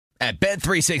At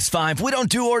Bet365, we don't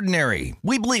do ordinary.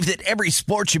 We believe that every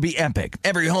sport should be epic.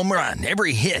 Every home run,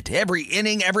 every hit, every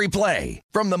inning, every play.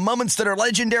 From the moments that are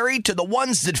legendary to the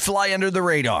ones that fly under the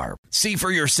radar. See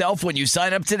for yourself when you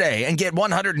sign up today and get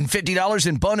 $150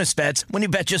 in bonus bets when you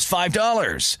bet just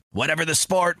 $5. Whatever the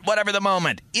sport, whatever the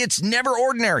moment, it's never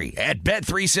ordinary at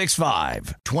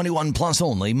Bet365. 21 plus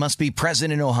only. Must be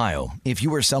present in Ohio. If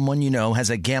you or someone you know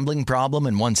has a gambling problem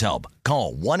and wants help,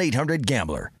 call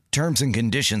 1-800-GAMBLER. Terms and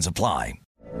conditions apply.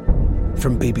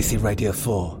 From BBC Radio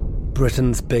 4,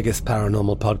 Britain's biggest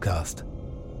paranormal podcast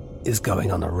is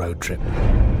going on a road trip.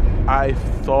 I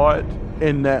thought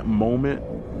in that moment,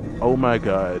 oh my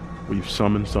God, we've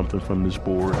summoned something from this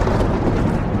board.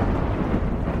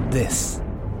 This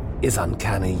is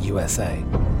Uncanny USA.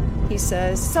 He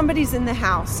says, somebody's in the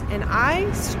house, and I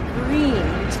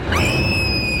screamed.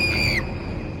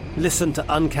 Listen to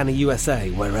Uncanny USA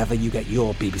wherever you get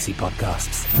your BBC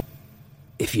podcasts,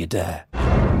 if you dare.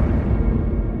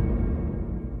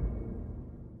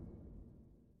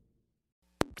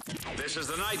 This is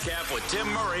the Nightcap with Tim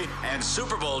Murray and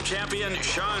Super Bowl champion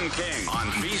Sean King on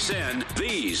VSiN,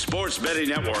 the Sports Betting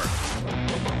Network.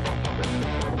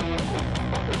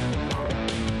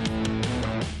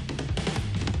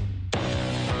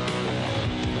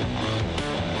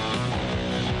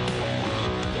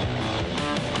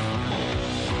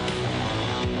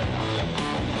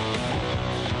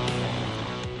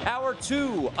 Hour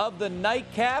 2 of the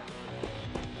Nightcap.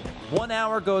 1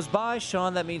 hour goes by,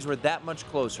 Sean. That means we're that much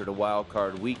closer to Wild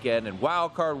Card Weekend. And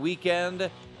Wild Card Weekend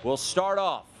will start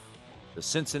off the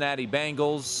Cincinnati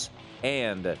Bengals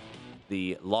and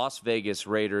the Las Vegas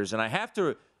Raiders. And I have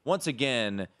to, once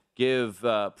again, give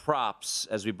props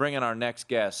as we bring in our next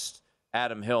guest,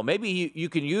 Adam Hill. Maybe you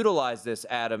can utilize this,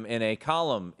 Adam, in a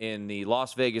column in the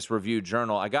Las Vegas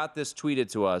Review-Journal. I got this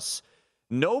tweeted to us.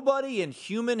 Nobody in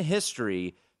human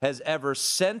history has ever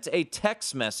sent a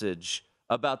text message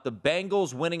about the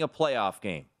Bengals winning a playoff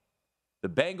game. The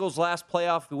Bengals' last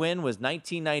playoff win was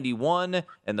 1991,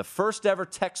 and the first ever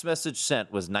text message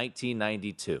sent was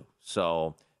 1992.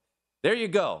 So there you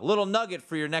go. A little nugget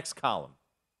for your next column.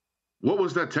 What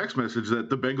was that text message, that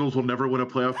the Bengals will never win a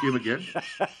playoff game again?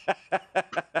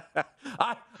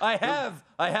 I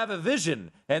have a vision,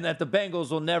 and that the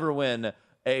Bengals will never win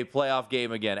a playoff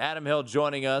game again. Adam Hill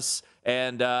joining us.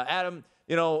 And Adam,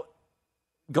 you know,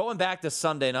 going back to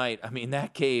Sunday night, I mean,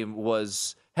 that game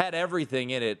had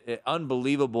everything in it,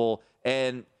 unbelievable.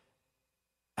 And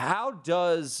how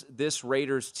does this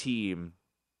Raiders team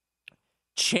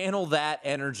channel that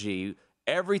energy,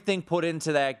 everything put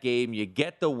into that game? You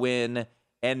get the win,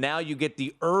 and now you get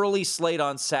the early slate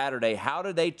on Saturday. How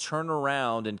do they turn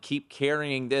around and keep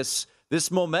carrying this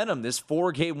momentum, this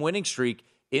 4-game winning streak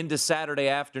into Saturday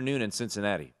afternoon in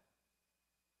Cincinnati?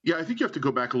 Yeah, I think you have to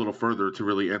go back a little further to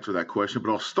really answer that question.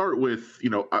 But I'll start with,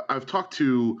 I've talked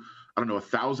to,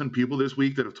 1,000 people this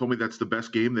week that have told me that's the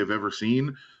best game they've ever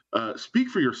seen. Speak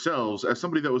for yourselves. As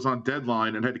somebody that was on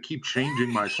deadline and had to keep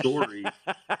changing my story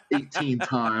 18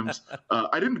 times,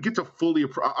 I didn't get to fully.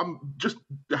 I'm just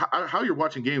how you're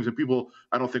watching games, and people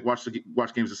I don't think watch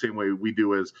games the same way we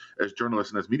do as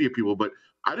journalists and as media people. But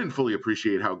I didn't fully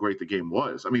appreciate how great the game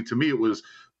was. I mean, to me, it was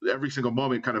every single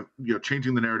moment, kind of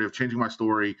changing the narrative, changing my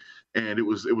story, and it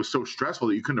was so stressful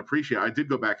that you couldn't appreciate. I did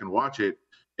go back and watch it,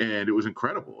 and it was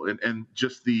incredible, and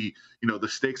just the the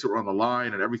stakes that were on the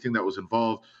line and everything that was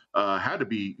involved had to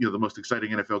be the most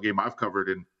exciting NFL game I've covered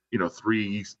in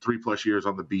 3+ years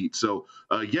on the beat. So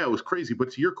yeah, it was crazy.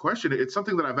 But to your question, it's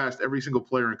something that I've asked every single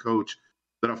player and coach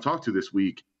that I've talked to this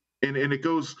week, and it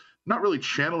goes not really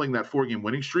channeling that 4-game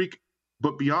winning streak,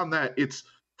 but beyond that, it's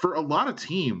for a lot of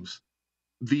teams,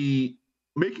 the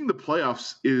making the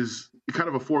playoffs is kind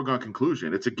of a foregone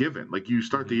conclusion. It's a given. Like, you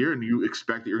start the year and you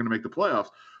expect that you're going to make the playoffs.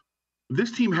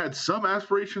 This team had some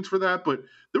aspirations for that, but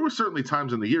there were certainly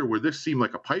times in the year where this seemed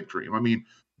like a pipe dream. I mean,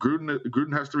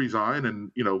 Gruden has to resign,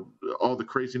 and all the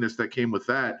craziness that came with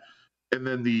that, and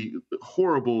then the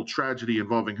horrible tragedy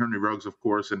involving Henry Ruggs, of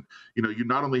course. And you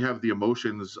not only have the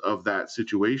emotions of that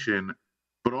situation,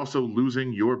 but also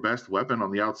losing your best weapon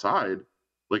on the outside.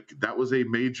 Like, that was a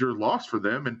major loss for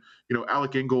them. And,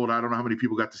 Alec Ingold, I don't know how many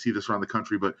people got to see this around the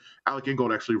country, but Alec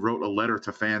Ingold actually wrote a letter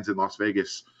to fans in Las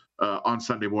Vegas on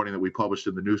Sunday morning that we published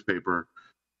in the newspaper.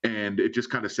 And it just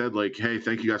kind of said, like, hey,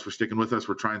 thank you guys for sticking with us.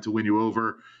 We're trying to win you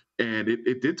over. And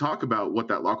it did talk about what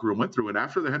that locker room went through. And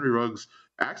after the Henry Ruggs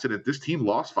accident, this team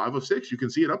lost 5 of 6. You can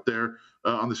see it up there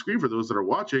on the screen for those that are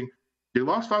watching. They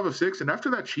lost 5 of 6. And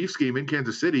after that Chiefs game in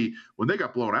Kansas City, when they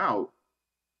got blown out,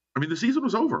 I mean, the season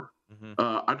was over. Mm-hmm.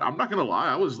 I'm not going to lie.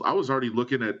 I was already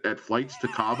looking at flights to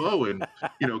Cabo and,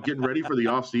 getting ready for the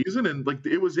off season. And like,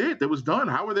 it was done.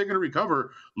 How are they going to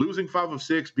recover? Losing 5 of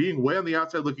 6, being way on the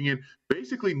outside looking in,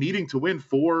 basically needing to win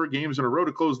 4 games in a row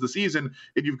to close the season.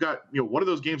 And you've got, one of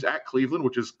those games at Cleveland,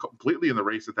 which is completely in the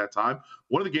race at that time.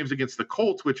 One of the games against the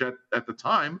Colts, which at the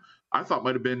time I thought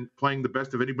might have been playing the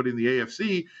best of anybody in the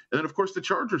AFC. And then, of course, the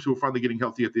Chargers, who were finally getting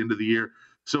healthy at the end of the year.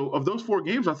 So of those 4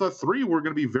 games, I thought 3 were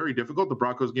going to be very difficult. The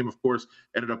Broncos game, of course,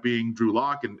 ended up being Drew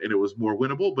Lock, and it was more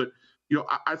winnable. But,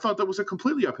 I thought that was a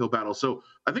completely uphill battle. So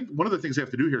I think one of the things they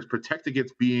have to do here is protect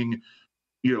against being,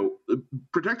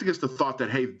 protect against the thought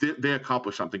that, hey, they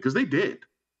accomplished something, because they did.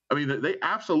 I mean, they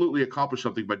absolutely accomplished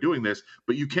something by doing this,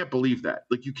 but you can't believe that.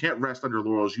 Like, you can't rest on your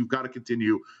laurels. You've got to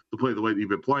continue to play the way that you've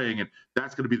been playing, and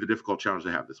that's going to be the difficult challenge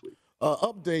they have this week.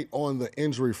 Update on the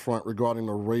injury front regarding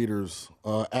the Raiders.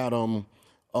 Adam,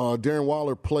 Darren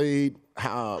Waller played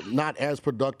not as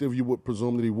productive. You would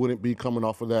presume that he wouldn't be coming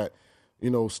off of that,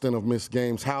 stint of missed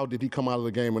games. How did he come out of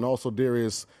the game? And also,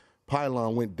 Darius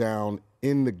Pylon went down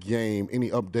in the game. Any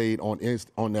update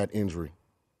on that injury?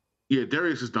 Yeah,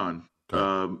 Darius is done.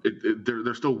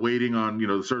 They're still waiting on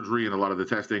the surgery and a lot of the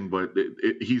testing, but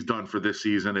he's done for this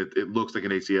season. It looks like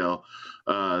an ACL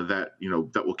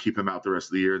that will keep him out the rest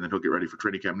of the year, and then he'll get ready for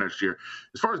training camp next year.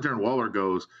 As far as Darren Waller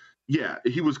goes, yeah,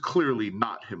 he was clearly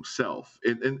not himself,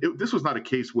 and this was not a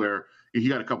case where he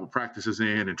got a couple practices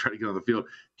in and tried to get on the field.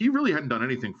 He really hadn't done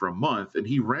anything for a month, and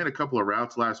he ran a couple of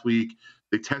routes last week.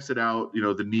 They tested out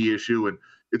the knee issue, and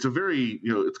it's a very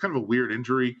it's kind of a weird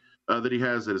injury that he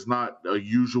has that is not a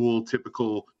usual,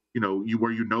 typical, where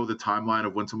the timeline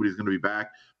of when somebody's going to be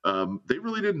back. They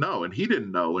really didn't know, and he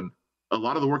didn't know. And a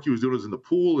lot of the work he was doing was in the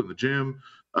pool, in the gym,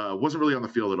 wasn't really on the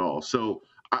field at all. So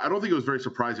I don't think it was very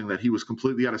surprising that he was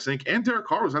completely out of sync, and Derek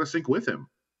Carr was out of sync with him.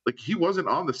 Like, he wasn't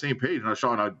on the same page. Now,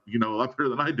 Sean, a lot better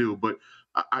than I do, but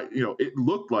it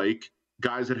looked like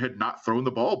guys that had not thrown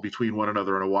the ball between one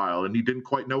another in a while, and he didn't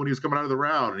quite know when he was coming out of the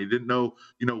route, and he didn't know,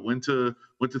 when to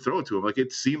throw it to him. Like,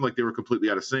 it seemed like they were completely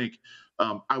out of sync.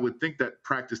 I would think that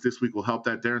practice this week will help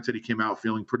that. Darren said he came out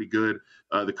feeling pretty good.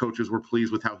 The coaches were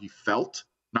pleased with how he felt,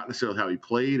 not necessarily how he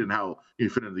played and how he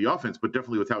fit into the offense, but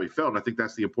definitely with how he felt. And I think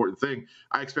that's the important thing.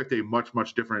 I expect a much,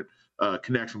 much different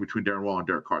connection between Darren Waller and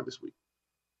Derek Carr this week.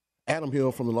 Adam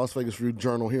Hill from the Las Vegas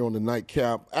Review-Journal here on the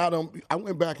Nightcap. Adam, I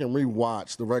went back and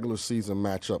rewatched the regular season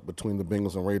matchup between the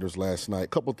Bengals and Raiders last night. A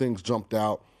couple things jumped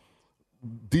out.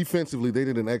 Defensively, they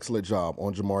did an excellent job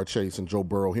on Jamar Chase and Joe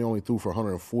Burrow. He only threw for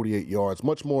 148 yards.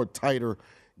 Much more tighter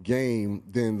game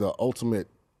than the ultimate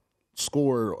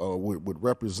score would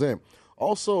represent.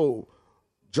 Also,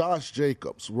 Josh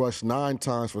Jacobs rushed 9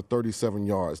 times for 37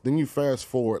 yards. Then you fast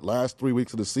forward, last 3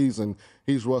 weeks of the season,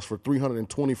 he's rushed for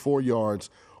 324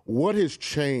 yards. What has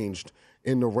changed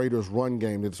in the Raiders' run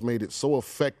game that's made it so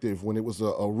effective when it was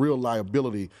a real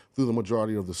liability through the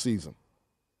majority of the season?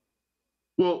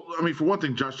 Well, I mean, for one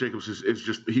thing, Josh Jacobs is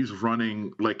just, he's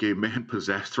running like a man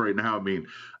possessed right now. I mean,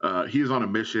 he is on a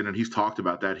mission, and he's talked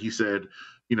about that. He said,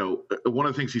 one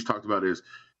of the things he's talked about is,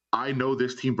 I know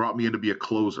this team brought me in to be a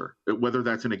closer, whether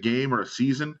that's in a game or a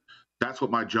season. That's what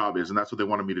my job is, and that's what they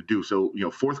wanted me to do. So,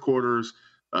 fourth quarters,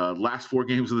 last 4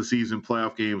 games of the season,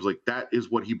 playoff games, like, that is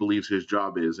what he believes his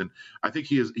job is. And I think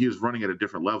he is running at a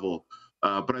different level.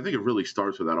 But I think it really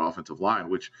starts with that offensive line,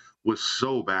 which was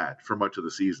so bad for much of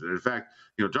the season. In fact,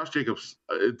 Josh Jacobs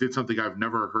did something I've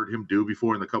never heard him do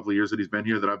before in the couple of years that he's been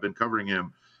here, that I've been covering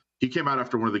him. He came out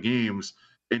after one of the games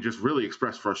and just really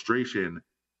expressed frustration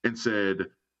and said,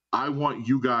 I want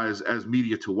you guys as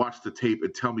media to watch the tape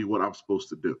and tell me what I'm supposed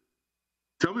to do.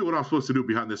 Tell me what I'm supposed to do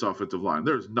behind this offensive line.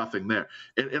 There's nothing there.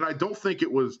 And I don't think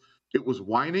it was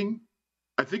whining.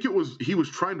 I think he was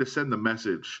trying to send the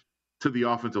message to the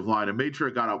offensive line and made sure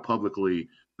it got out publicly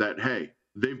that, hey,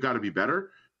 they've got to be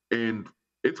better. And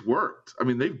it's worked. I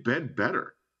mean, they've been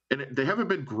better. And they haven't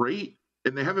been great,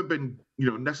 and they haven't been,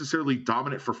 necessarily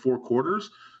dominant for 4 quarters.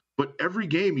 But every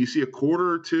game you see a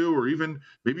quarter or 2 or even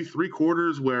maybe 3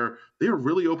 quarters where they are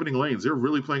really opening lanes. They're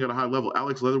really playing at a high level.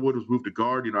 Alex Leatherwood was moved to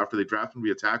guard, after they drafted him to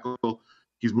be a tackle.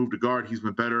 He's moved to guard. He's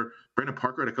been better. Brandon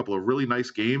Parker had a couple of really nice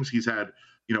games. He's had,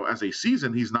 as a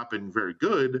season, he's not been very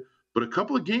good. But a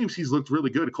couple of games he's looked really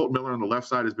good. Colton Miller on the left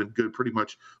side has been good pretty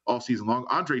much all season long.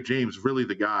 Andre James, really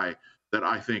the guy that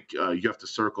I think you have to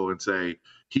circle and say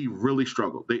he really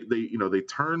struggled. They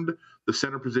turned the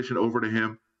center position over to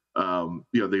him.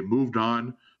 They moved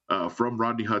on from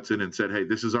Rodney Hudson and said, hey,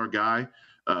 this is our guy.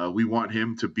 We want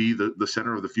him to be the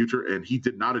center of the future. And he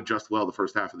did not adjust well the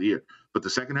first half of the year. But the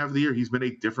second half of the year, he's been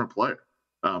a different player.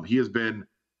 He has been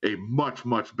a much,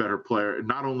 much better player,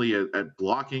 not only at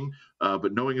blocking,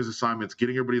 but knowing his assignments,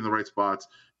 getting everybody in the right spots,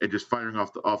 and just firing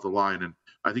off the line. And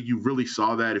I think you really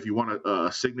saw that. If you want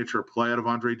a signature play out of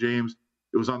Andre James,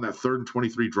 it was on that 3rd and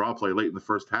 23 draw play late in the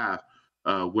first half,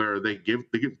 where they give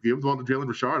the ball to Jalen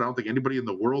Richard. I don't think anybody in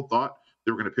the world thought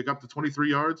they were going to pick up the 23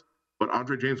 yards. But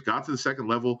Andre James got to the second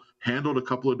level, handled a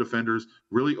couple of defenders,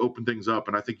 really opened things up.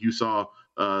 And I think you saw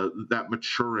that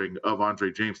maturing of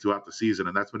Andre James throughout the season.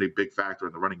 And that's been a big factor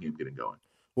in the running game getting going.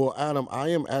 Well, Adam, I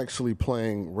am actually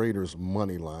playing Raiders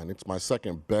money line. It's my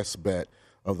second best bet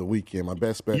of the weekend. My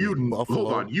best bet is Buffalo.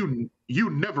 Hold on. You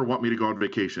never want me to go on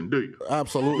vacation, do you?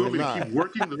 Absolutely not. To keep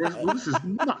working the rest? Well, this is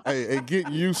nuts. Hey,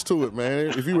 get used to it,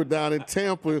 man. If you were down in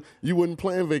Tampa, you wouldn't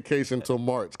plan vacation until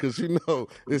March because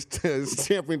it's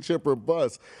championship or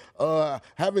bust.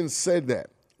 Having said that,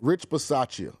 Rich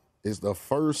Bisaccia is the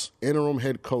first interim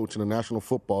head coach in the National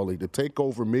Football League to take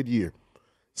over mid-year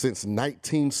since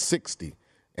 1960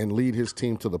 and lead his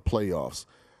team to the playoffs.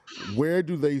 Where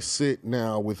do they sit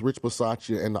now with Rich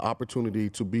Bisaccia and the opportunity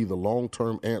to be the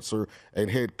long-term answer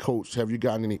and head coach? Have you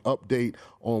gotten any update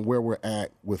on where we're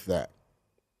at with that?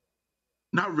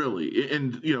 Not really.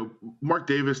 And, Mark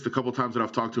Davis, the couple times that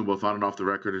I've talked to him both on and off the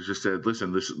record, has just said,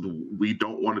 listen, we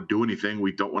don't want to do anything.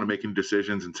 We don't want to make any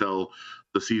decisions until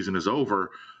the season is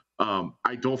over.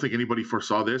 I don't think anybody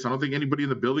foresaw this. I don't think anybody in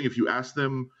the building, if you ask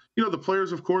them, the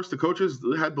players, of course, the coaches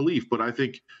had belief, but I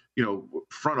think,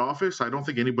 front office, I don't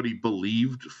think anybody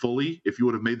believed fully. If you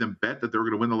would have made them bet that they were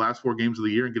going to win the last 4 games of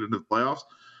the year and get into the playoffs,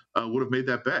 would have made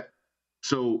that bet.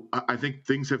 So I think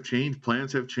things have changed,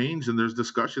 plans have changed, and there's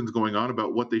discussions going on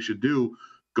about what they should do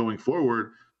going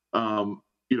forward.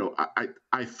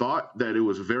 I thought that it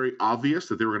was very obvious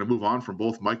that they were going to move on from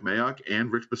both Mike Mayock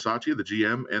and Rich Bisaccia, the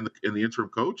GM and the interim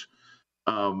coach.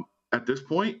 At this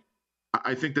point,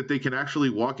 I think that they can actually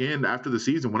walk in after the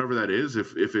season, whenever that is,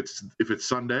 if it's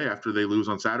Sunday after they lose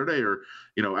on Saturday, or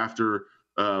after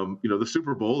the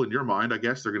Super Bowl. In your mind, I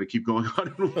guess they're going to keep going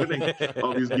on and winning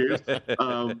all these games.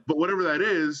 But whatever that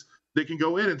is, they can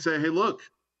go in and say, hey, look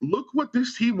what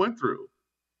this team went through.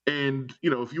 And,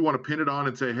 if you want to pin it on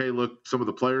and say, hey, look, some of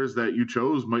the players that you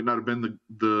chose might not have been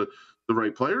the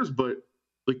right players, but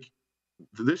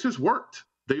this has worked.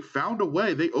 They found a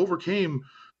way. They overcame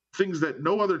things that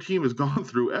no other team has gone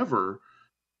through ever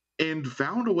and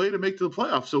found a way to make to the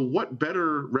playoffs. So what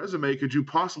better resume could you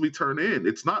possibly turn in?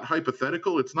 It's not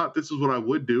hypothetical. It's not, this is what I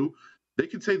would do. They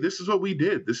can say, this is what we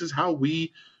did. This is how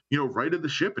we, righted the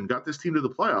ship and got this team to the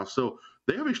playoffs. So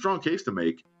they have a strong case to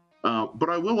make. But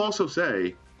I will also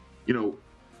say, you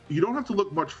don't have to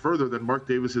look much further than Mark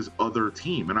Davis's other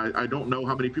team. And I don't know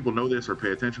how many people know this or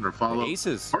pay attention or follow. The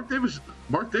Aces.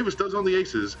 Mark Davis does own the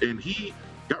Aces, and he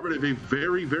got rid of a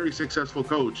very, very successful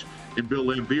coach in Bill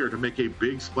Laimbeer to make a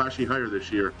big splashy hire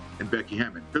this year in Becky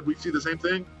Hammond. Could we see the same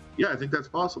thing? Yeah, I think that's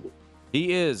possible.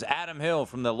 He is Adam Hill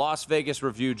from the Las Vegas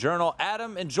Review-Journal.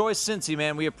 Adam, enjoy Cincy,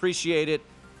 man. We appreciate it.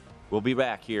 We'll be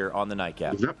back here on the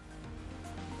Nightcap. Yep.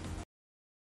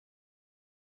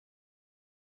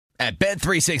 At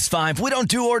Bet365, we don't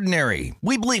do ordinary.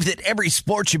 We believe that every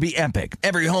sport should be epic.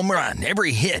 Every home run,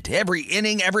 every hit, every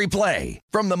inning, every play.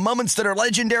 From the moments that are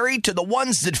legendary to the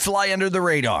ones that fly under the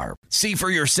radar. See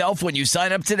for yourself when you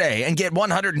sign up today and get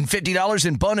 $150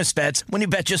 in bonus bets when you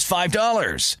bet just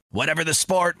 $5. Whatever the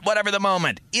sport, whatever the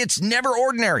moment, it's never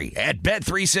ordinary at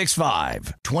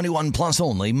Bet365. 21 plus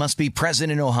only. Must be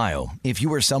present in Ohio. If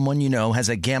you or someone you know has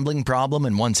a gambling problem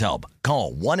and wants help,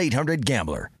 call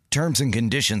 1-800-GAMBLER. Terms and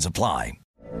conditions apply.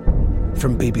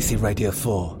 From BBC Radio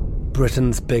 4,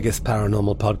 Britain's biggest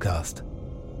paranormal podcast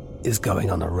is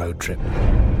going on a road trip.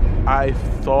 I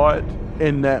thought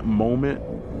in that moment,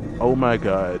 oh my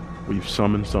God, we've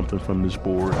summoned something from this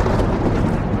board.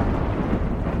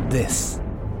 This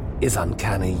is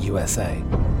Uncanny USA.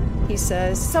 He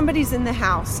says, somebody's in the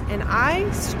house, and I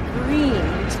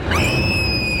screamed.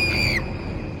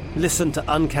 Listen to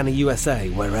Uncanny USA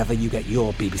wherever you get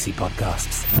your BBC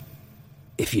podcasts,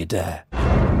 if you dare.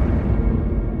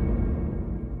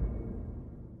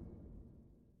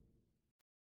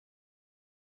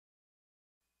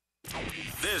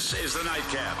 This is the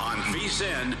Nightcap on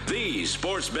VSiN, the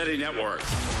Sports Betting Network.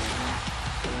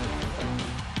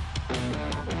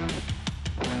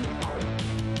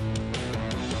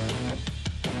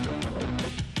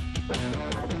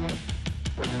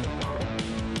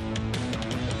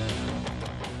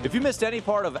 If you missed any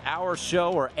part of our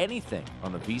show or anything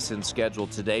on the VSiN schedule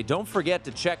today, don't forget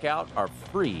to check out our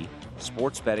free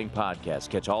sports betting podcast.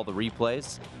 Catch all the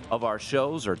replays of our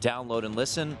shows or download and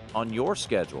listen on your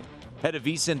schedule. Head to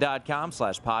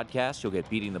vsin.com/podcast. You'll get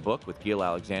Beating the Book with Gil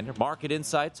Alexander, Market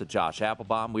Insights with Josh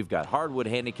Applebaum. We've got Hardwood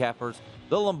Handicappers,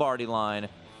 The Lombardi Line,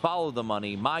 Follow the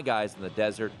Money, My Guys in the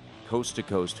Desert, Coast to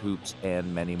Coast Hoops,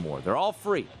 and many more. They're all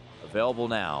free. Available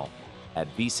now at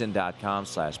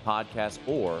vsin.com/podcast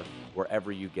or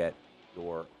wherever you get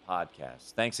your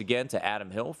podcasts. Thanks again to Adam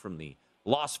Hill from the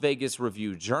Las Vegas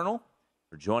Review-Journal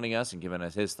for joining us and giving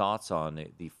us his thoughts on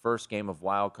the first game of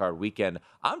Wild Card Weekend.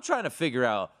 I'm trying to figure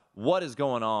out what is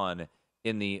going on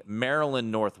in the Maryland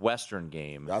Northwestern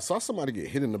game. I saw somebody get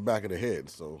hit in the back of the head.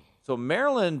 So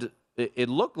Maryland, it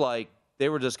looked like they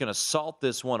were just going to salt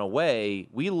this one away.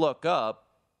 We look up,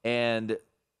 and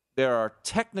there are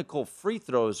technical free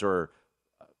throws or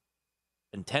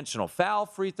intentional foul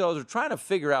free throws. We're trying to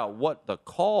figure out what the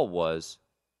call was.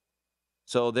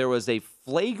 So there was a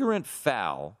flagrant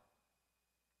foul.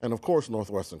 And, of course,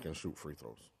 Northwestern can shoot free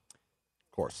throws.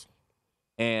 Of course.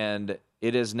 And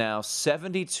it is now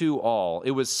 72 all.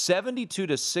 It was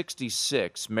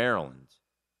 72-66 Maryland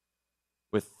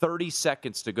with 30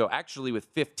 seconds to go. Actually, with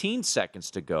 15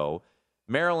 seconds to go.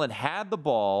 Maryland had the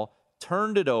ball,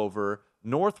 turned it over.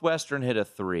 Northwestern hit a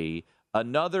three,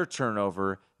 another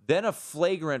turnover, then a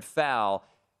flagrant foul.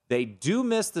 They do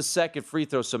miss the second free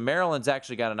throw, so Maryland's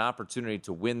actually got an opportunity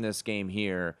to win this game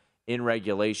here in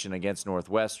regulation against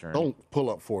Northwestern. Don't pull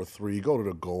up for a three. Go to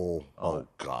the goal. Oh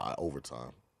God,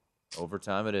 overtime.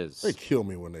 Overtime it is. They kill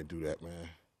me when they do that, man.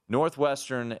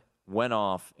 Northwestern went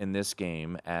off in this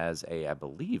game as a, I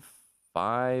believe,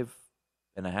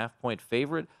 5.5-point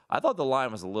favorite. I thought the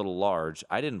line was a little large.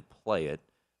 I didn't play it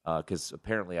because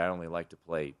apparently I only like to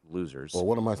play losers. Well,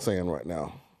 what am I saying right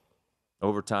now?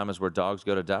 Overtime is where dogs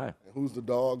go to die. Who's the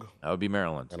dog? That would be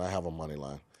Maryland. And I have a money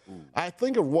line. I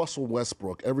think of Russell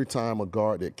Westbrook every time a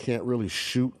guard that can't really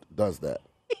shoot does that.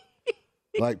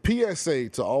 Like PSA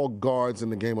to all guards in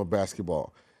the game of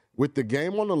basketball. With the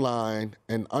game on the line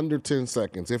and under 10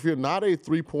 seconds, if you're not a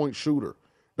three-point shooter,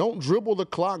 don't dribble the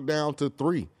clock down to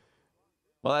 3.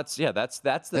 Well, that's the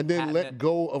and then let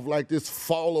go of like this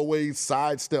fall away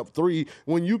sidestep 3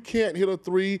 when you can't hit a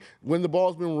 3 when the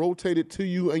ball's been rotated to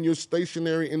you and you're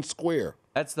stationary in square.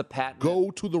 That's the patent. Go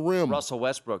to the rim. Russell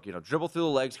Westbrook, dribble through the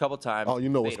legs a couple times. Oh, you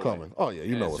know what's coming. Oh, yeah,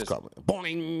 you know what's coming.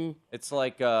 Boing. It's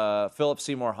like Philip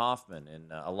Seymour Hoffman in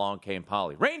Along Came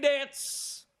Polly. Rain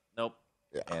dance. Nope.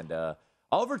 Yeah. And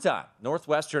overtime,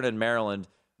 Northwestern and Maryland.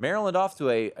 Maryland off to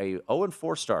a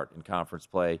 0-4 start in conference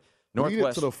play. Northwestern. He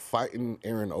needed to the fighting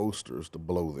Aaron Osters to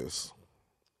blow this.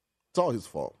 It's all his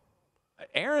fault.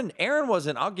 Aaron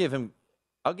wasn't. I'll give him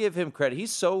credit.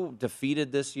 He's so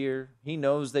defeated this year. He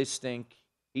knows they stink.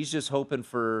 He's just hoping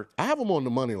for. I have him on the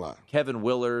money line. Kevin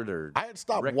Willard or. I had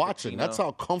stopped Rick watching. Pitino. That's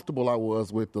how comfortable I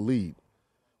was with the lead,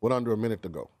 with under a minute to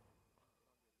go.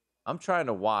 I'm trying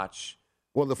to watch.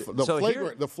 Well, the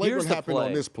flagrant happened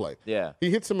on this play. Yeah, he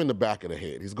hits him in the back of the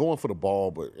head. He's going for the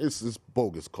ball, but it's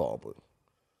bogus call, but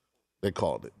they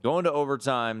called it. Going to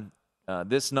overtime.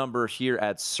 This number here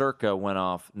at Circa went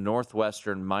off.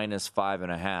 Northwestern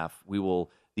 -5.5. We will.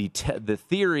 The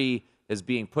theory is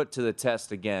being put to the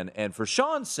test again, and for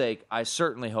Sean's sake, I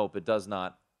certainly hope it does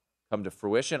not come to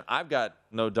fruition. I've got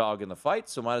no dog in the fight,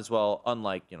 so might as well.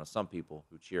 Unlike some people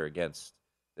who cheer against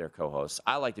their co-hosts,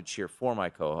 I like to cheer for my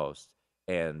co-host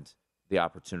and the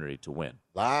opportunity to win.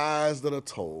 Lies that are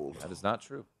told. That is not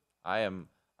true. I am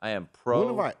pro. When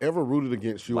have I ever rooted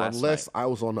against you unless I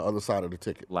was on the other side of the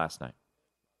ticket? Last night.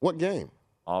 What game?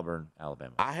 Auburn,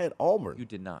 Alabama. I had Auburn. You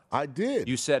did not. I did.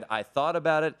 You said, I thought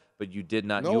about it, but you did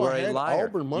not. No, you are I had a liar.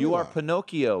 Auburn money you are line.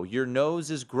 Pinocchio. Your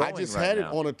nose is growing. I just right had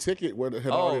now. it on a ticket where it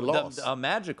had already lost. A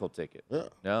magical ticket. Yeah.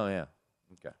 Oh, yeah.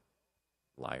 Okay.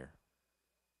 Liar.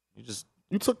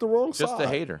 You took the wrong side. Just a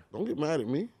hater. Don't get mad at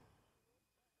me.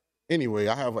 Anyway,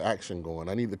 I have action going.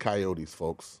 I need the Coyotes,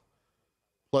 folks.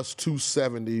 Plus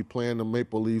 270 playing the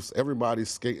Maple Leafs. Everybody's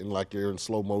skating like they're in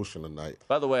slow motion tonight.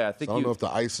 By the way, I think I don't know if the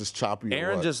ice is choppy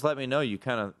Aaron or what. just let me know you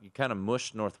kind of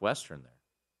mushed Northwestern there.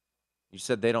 You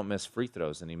said they don't miss free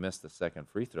throws, and he missed the second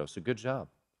free throw. So good job.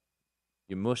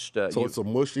 You mushed. So it's a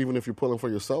mush even if you're pulling for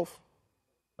yourself?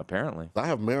 Apparently. I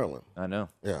have Maryland. I know.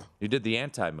 Yeah. You did the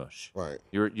anti-mush. Right.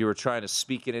 You were trying to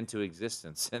speak it into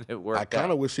existence, and it worked I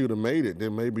kind of wish he would have made it.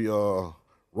 Then maybe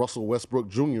Russell Westbrook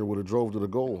Jr. would have drove to the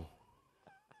goal.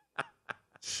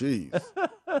 Jeez.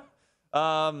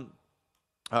 All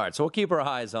right, so we'll keep our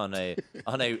eyes on a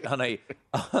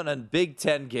Big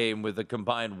Ten game with a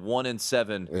combined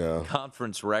 1-7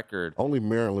 conference record. Only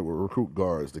Maryland will recruit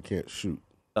guards that can't shoot.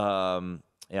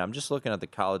 Yeah, I'm just looking at the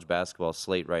college basketball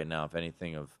slate right now. If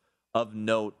anything of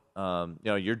note,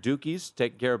 your Dukies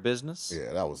taking care of business.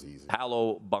 Yeah, that was easy.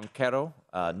 Paolo Banchero.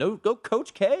 Go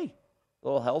Coach K. A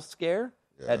little health scare.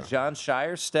 Had John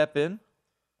Shire step in.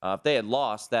 If they had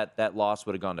lost, that loss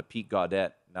would have gone to Pete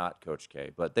Gaudette, not Coach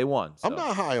K. But they won. So. I'm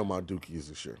not high on my Dukies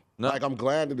this year. No. Like, I'm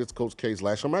glad that it's Coach K's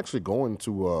last year. I'm actually going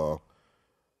to,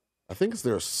 I think it's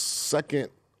their second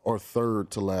or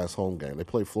third to last home game. They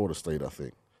play Florida State, I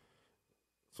think.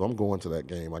 So I'm going to that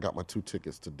game. I got my 2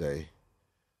 tickets today.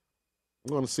 I'm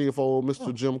going to see if old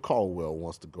Mr. Jim Caldwell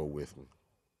wants to go with me.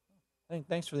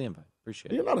 Thanks for the invite.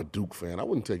 Appreciate it. You're not a Duke fan. I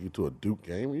wouldn't take you to a Duke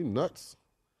game. Are you nuts?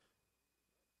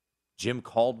 Jim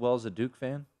Caldwell's a Duke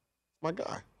fan? My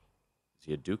guy. Is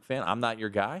he a Duke fan? I'm not your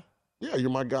guy? Yeah, you're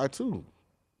my guy, too.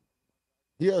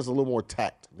 He has a little more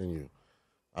tact than you.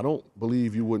 I don't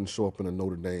believe you wouldn't show up in a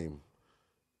Notre Dame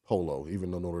polo,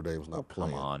 even though Notre Dame's not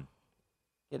playing. Come on.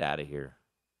 Get out of here.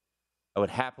 I would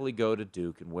happily go to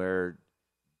Duke and wear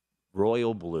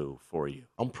royal blue for you.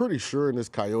 I'm pretty sure in this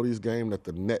Coyotes game that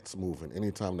the net's moving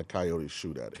anytime the Coyotes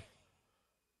shoot at it.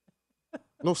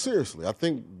 No, seriously. I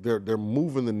think they're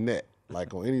moving the net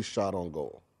like on any shot on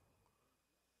goal.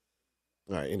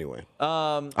 All right. Anyway,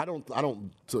 I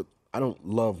don't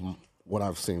love what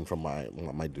I've seen from my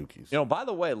Dukies. You know, by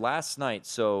the way, last night,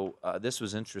 so this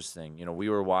was interesting. You know, we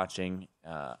were watching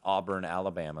Auburn,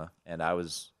 Alabama, and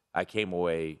I came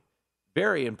away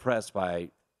very impressed by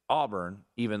Auburn,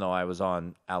 even though I was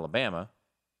on Alabama.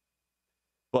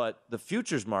 But the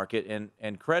futures market,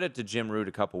 and credit to Jim Root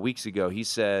a couple weeks ago, he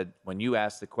said when you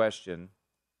asked the question,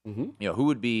 you know, who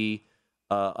would be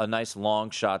a nice long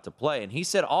shot to play, and he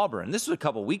said Auburn. This was a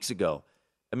couple weeks ago.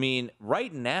 I mean,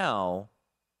 right now,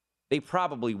 they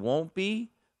probably won't be,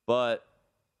 but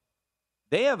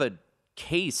they have a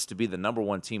case to be the number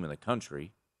one team in the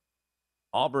country.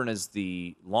 Auburn is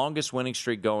the longest winning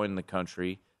streak going in the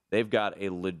country. They've got a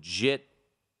legit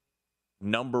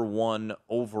number one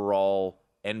overall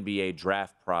NBA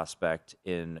draft prospect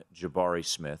in Jabari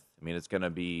Smith. I mean, it's going to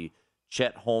be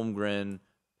Chet Holmgren,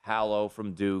 Paolo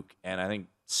from Duke, and I think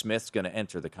Smith's going to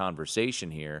enter the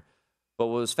conversation here. But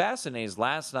what was fascinating is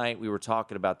last night we were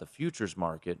talking about the futures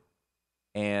market,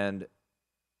 and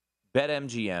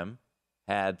BetMGM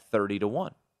had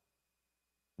 30-1.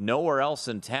 Nowhere else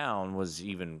in town was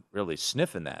even really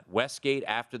sniffing that. Westgate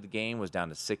after the game was down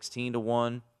to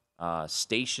 16-1.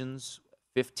 Stations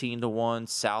 15-1.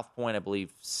 South Point, I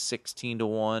believe,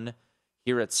 16-1.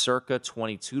 Here at Circa,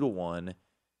 22-1.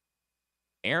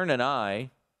 Aaron and I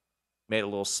made a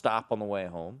little stop on the way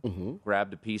home,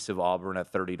 grabbed a piece of Auburn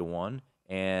at 30-1,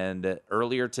 and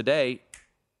earlier today,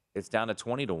 it's down to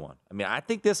 20-1. I mean, I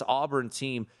think this Auburn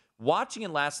team, watching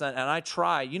it last night, and I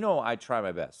try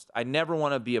my best. I never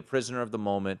want to be a prisoner of the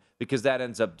moment because that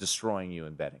ends up destroying you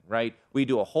in betting, right? We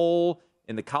do a whole,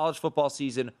 in the college football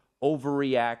season,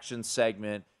 overreaction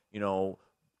segment,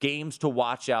 games to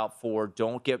watch out for,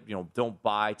 don't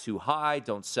buy too high,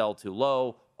 don't sell too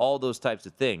low, all those types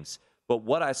of things. But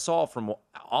what I saw from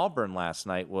Auburn last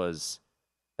night was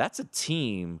that's a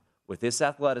team with its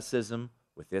athleticism,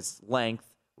 with its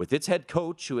length, with its head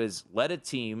coach who has led a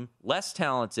team less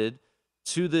talented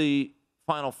to the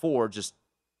Final Four just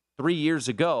 3 years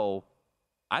ago.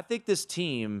 I think this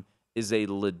team is a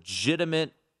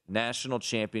legitimate national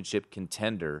championship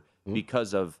contender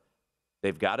because of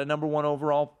they've got a number one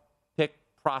overall pick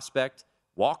prospect.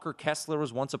 Walker Kessler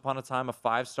was once upon a time a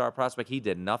 5-star prospect. He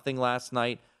did nothing last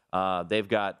night. They've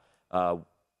got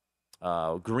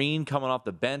Green coming off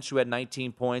the bench who had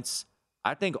 19 points.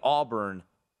 I think Auburn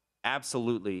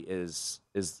absolutely is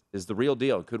the real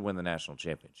deal and could win the national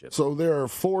championship. So there are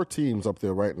 4 teams up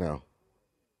there right now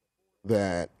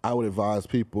that I would advise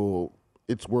people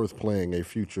it's worth playing a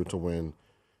future to win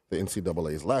the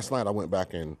NCAAs. Last night I went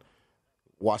back and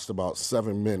watched about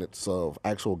 7 minutes of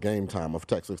actual game time of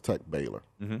Texas Tech Baylor.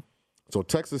 So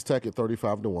Texas Tech at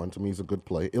 35-1 to me is a good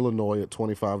play. Illinois at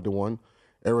 25-1,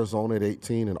 Arizona at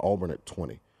 18, and Auburn at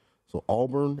 20. So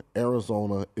Auburn,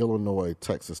 Arizona, Illinois,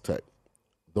 Texas Tech.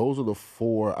 Those are the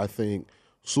 4, I think,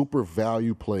 super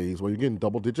value plays where you're getting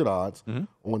double-digit odds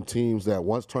on teams that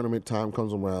once tournament time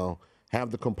comes around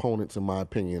have the components, in my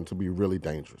opinion, to be really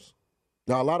dangerous.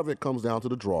 Now, a lot of it comes down to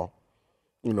the draw.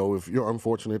 If you're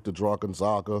unfortunate to draw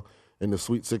Gonzaga in the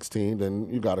Sweet 16, then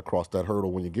you got to cross that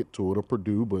hurdle when you get to it, or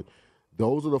Purdue. But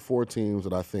those are the 4 teams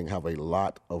that I think have a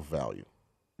lot of value.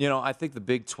 I think the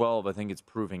Big 12, I think it's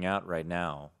proving out right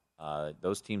now.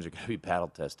 Those teams are going to be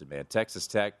battle-tested, man. Texas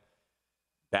Tech,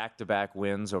 back-to-back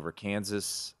wins over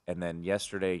Kansas, and then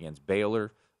yesterday against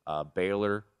Baylor.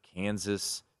 Baylor,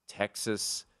 Kansas,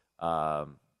 Texas, a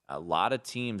lot of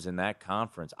teams in that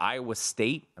conference. Iowa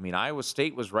State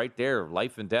was right there,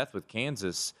 life and death with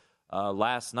Kansas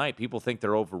last night. People think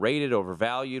they're overrated,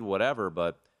 overvalued, whatever,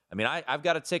 but I mean, I've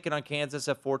got a ticket on Kansas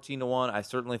at 14-1. I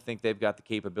certainly think they've got the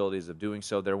capabilities of doing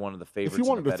so. They're one of the favorites. If you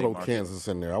wanted in the to throw market. Kansas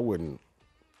in there, I wouldn't.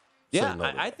 Yeah,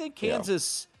 I think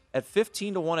Kansas at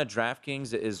 15-1 at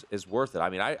DraftKings is worth it. I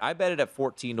mean, I bet it at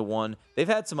 14-1. They've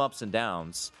had some ups and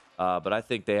downs, but I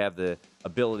think they have the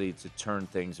ability to turn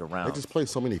things around. They just play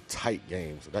so many tight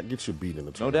games. That gets you beat in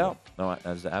the tournament. No doubt.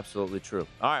 No, that's absolutely true.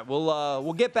 All right,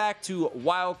 we'll get back to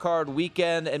Wild Card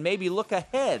Weekend and maybe look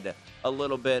ahead a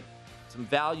little bit. Some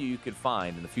value you could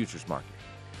find in the futures market.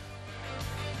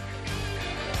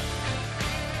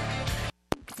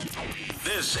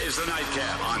 This is the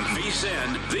Nightcap on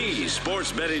VSiN, the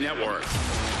Sports Betting Network.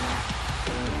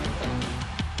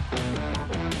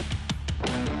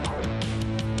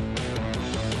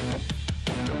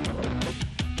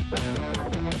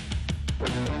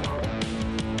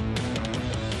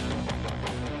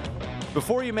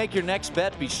 Before you make your next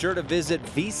bet, be sure to visit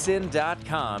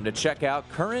vsin.com to check out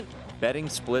current betting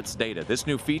splits data. This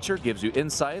new feature gives you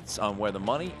insights on where the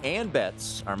money and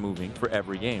bets are moving for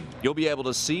every game. You'll be able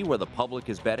to see where the public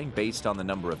is betting based on the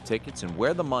number of tickets and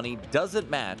where the money doesn't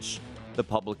match the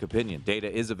public opinion. Data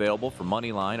is available for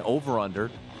money line,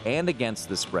 over-under, and against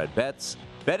the spread bets.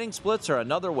 Betting splits are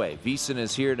another way VSiN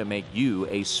is here to make you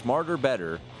a smarter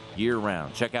bettor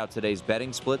year-round. Check out today's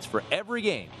betting splits for every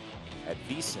game at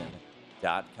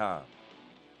vsin.com.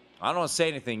 I don't want to say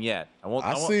anything yet.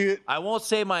 I see it. I won't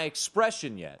say my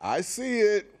expression yet. I see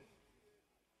it.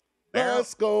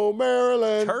 Let's go,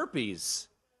 Maryland. Terpies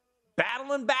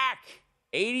battling back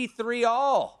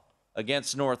 83-all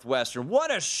against Northwestern.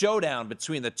 What a showdown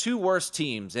between the two worst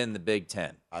teams in the Big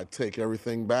Ten. I take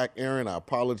everything back, Aaron. I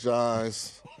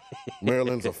apologize.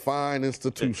 Maryland's a fine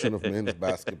institution of men's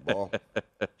basketball.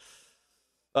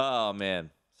 Oh,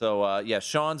 man. So,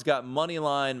 Sean's got money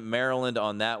line Maryland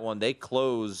on that one. They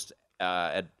closed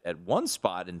at one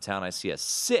spot in town. I see a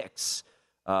 6,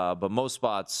 but most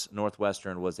spots,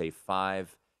 Northwestern was a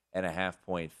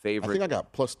 5.5-point favorite. I think I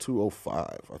got plus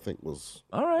 205, I think was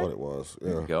what it was. Yeah.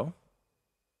 There you go.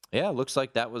 Yeah, it looks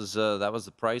like that was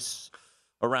the price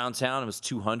around town. It was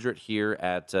 200 here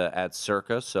at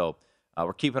Circa. So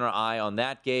we're keeping our eye on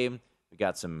that game. We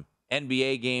got some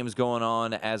NBA games going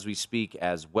on as we speak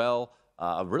as well.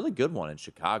 A really good one in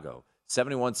Chicago.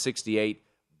 71-68,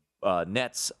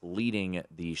 Nets leading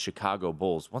the Chicago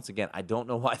Bulls. Once again, I don't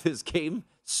know why this game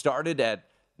started at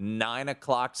 9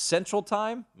 o'clock Central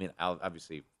Time. I mean,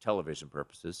 obviously, television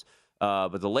purposes.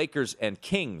 But the Lakers and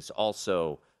Kings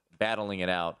also battling it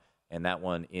out, and that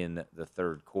one in the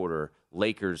third quarter.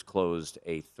 Lakers closed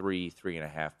a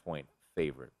 3.5-point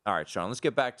favorite. All right, Sean, let's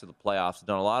get back to the playoffs. We've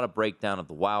done a lot of breakdown of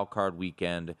the wild card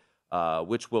weekend,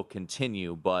 which will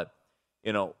continue, but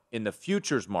in the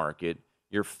futures market,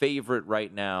 your favorite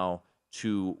right now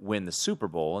to win the Super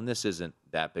Bowl, and this isn't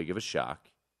that big of a shock,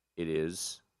 it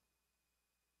is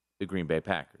the Green Bay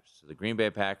Packers. So the Green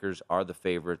Bay Packers are the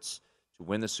favorites to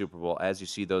win the Super Bowl, as you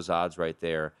see those odds right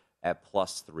there at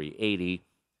plus 380.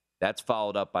 That's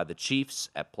followed up by the Chiefs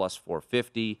at plus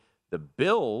 450. The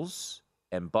Bills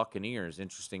and Buccaneers,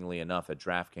 interestingly enough, at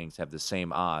DraftKings have the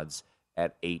same odds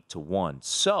at 8-1.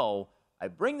 So I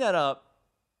bring that up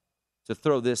to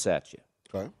throw this at you.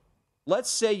 Okay. Let's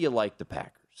say you like the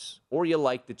Packers or you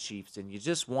like the Chiefs and you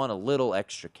just want a little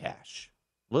extra cash,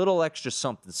 little extra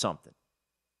something.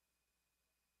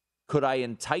 Could I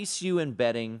entice you in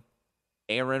betting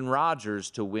Aaron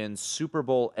Rodgers to win Super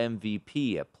Bowl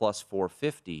MVP at plus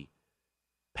 450?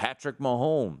 Patrick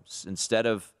Mahomes, instead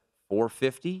of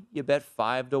 450, you bet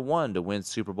 5-1 to win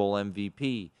Super Bowl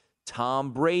MVP.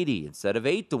 Tom Brady, instead of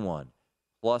 8-1.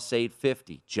 Plus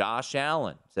 850. Josh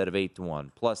Allen, instead of 8-1,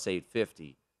 plus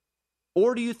 850.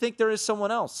 Or do you think there is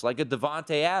someone else, like a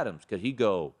Devontae Adams? Could he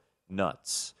go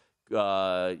nuts?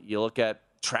 You look at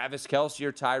Travis Kelce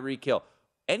or Tyreek Hill.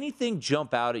 Anything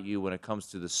jump out at you when it comes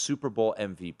to the Super Bowl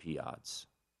MVP odds?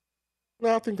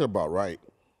 No, I think they're about right.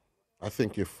 I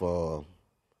think if you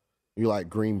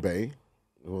like Green Bay,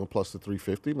 plus the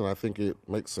 350, then I think it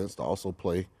makes sense to also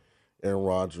play Aaron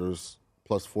Rodgers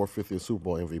plus 450 Super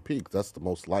Bowl MVP, because that's the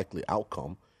most likely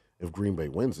outcome if Green Bay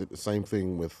wins it. The same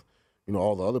thing with,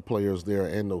 all the other players there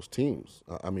and those teams.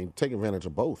 I mean, take advantage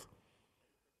of both.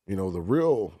 The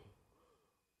real,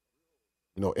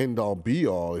 end-all,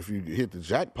 be-all, if you hit the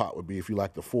jackpot, would be if you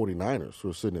like the 49ers,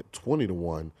 who are sitting at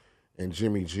 20-1, and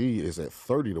Jimmy G is at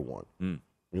 30-1.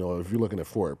 If you're looking at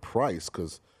for a price,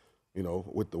 because,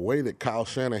 with the way that Kyle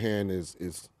Shanahan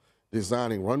is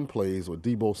designing run plays with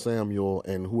Deebo Samuel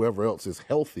and whoever else is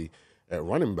healthy at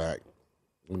running back,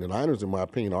 the Niners, in my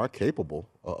opinion, are capable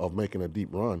of making a deep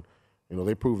run.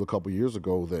 They proved a couple years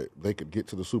ago that they could get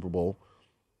to the Super Bowl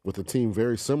with a team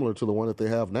very similar to the one that they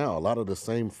have now. A lot of the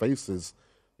same faces,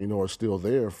 are still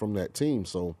there from that team.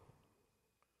 So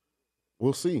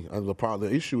we'll see. And the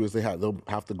issue is they'll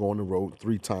have to go on the road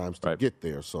 3 times to get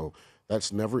there. So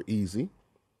that's never easy.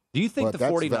 Do you think the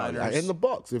 49ers and the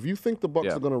Bucs? If you think the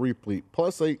Bucs are going to repeat,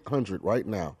 plus 800 right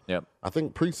now. Yep. I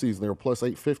think preseason they were plus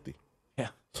 850. Yeah.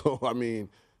 So I mean,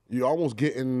 you're almost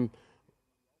getting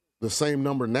the same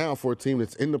number now for a team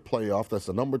that's in the playoff. That's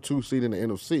the number 2 seed in the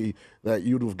NFC that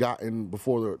you'd have gotten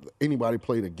before anybody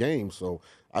played a game. So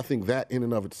I think that in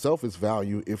and of itself is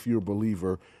value if you're a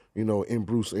believer, in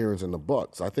Bruce Arians and the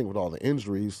Bucs. I think with all the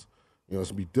injuries, it's going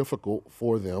to be difficult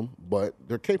for them, but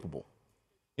they're capable.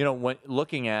 When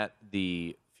looking at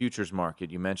the futures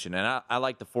market, you mentioned, and I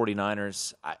like the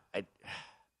 49ers. I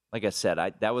like I said,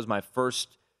 that was my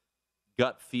first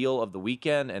gut feel of the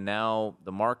weekend, and now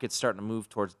the market's starting to move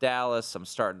towards Dallas. I'm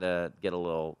starting to get a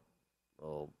little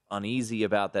uneasy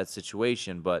about that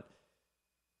situation, but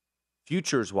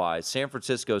futures-wise, San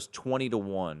Francisco's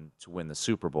 20-1 to win the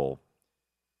Super Bowl.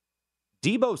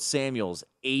 Deebo Samuel's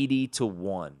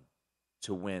 80-1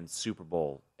 to win Super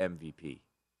Bowl MVP.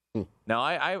 Now,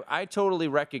 I totally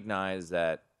recognize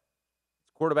that it's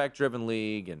a quarterback-driven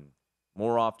league, and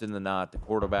more often than not, the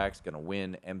quarterback's going to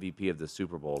win MVP of the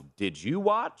Super Bowl. Did you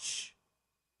watch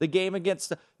the game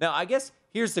against Now, I guess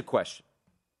here's the question.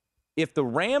 If the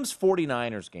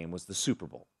Rams-49ers game was the Super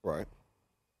Bowl, right?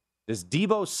 Does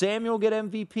Deebo Samuel get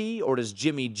MVP, or does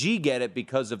Jimmy G get it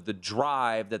because of the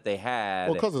drive that they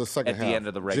had because of the second half, the end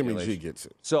of the regulation? Jimmy G gets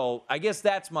it. So I guess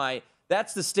that's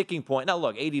the sticking point. Now,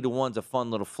 look, 80-1's a fun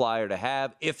little flyer to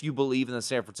have if you believe in the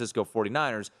San Francisco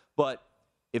 49ers. But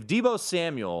if Deebo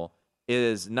Samuel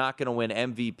is not going to win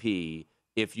MVP,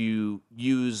 if you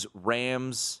use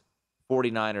Rams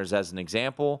 49ers as an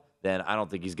example, then I don't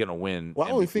think he's going to win Well,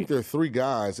 I MVP. only think there are 3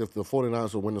 guys, if the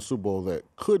 49ers will win the Super Bowl, that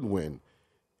could win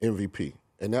MVP.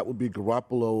 And that would be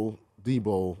Garoppolo,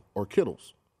 Deebo, or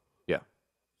Kittles. Yeah.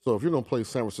 So if you're going to play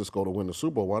San Francisco to win the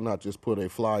Super Bowl, why not just put a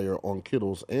flyer on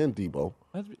Kittles and Deebo?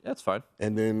 That's fine.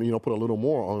 And then, put a little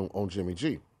more on Jimmy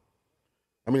G.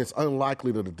 I mean, it's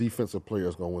unlikely that a defensive player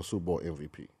is going to win Super Bowl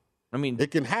MVP. I mean,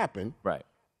 it can happen. Right.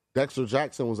 Dexter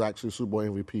Jackson was actually Super Bowl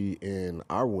MVP in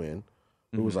our win.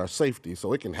 It was our safety,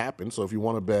 so it can happen. So if you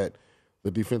want to bet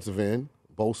the defensive end,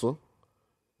 Bosa,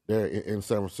 there in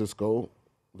San Francisco,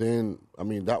 then,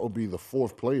 that would be the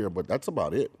 4th player, but that's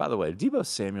about it. By the way, Deebo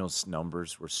Samuel's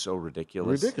numbers were so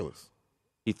ridiculous. Ridiculous.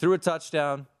 He threw a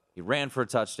touchdown. He ran for a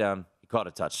touchdown. He caught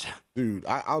a touchdown. Dude,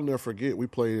 I'll never forget. We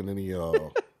played in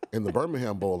the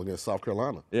Birmingham Bowl against South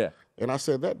Carolina. Yeah. And I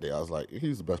said that day, I was like,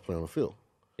 he's the best player on the field.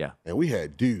 Yeah. And we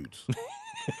had dudes,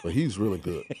 but he's really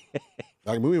good.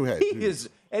 We had dudes.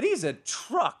 He's a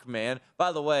truck, man.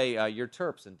 By the way, your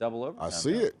Terps in double overtime.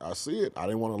 I see it. I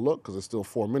didn't want to look because there's still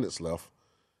 4 minutes left.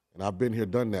 And I've been here,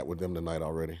 done that with them tonight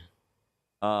already.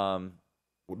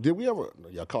 Did we ever?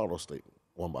 Yeah, Colorado State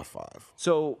won by 5.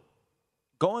 So,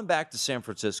 going back to San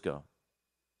Francisco.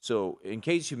 So, in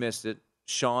case you missed it,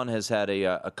 Sean has had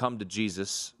a come to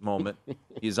Jesus moment.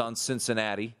 He's on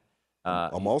Cincinnati.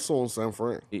 I'm also on San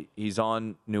Fran. He's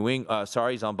on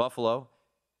he's on Buffalo.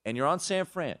 And you're on San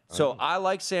Fran. So, I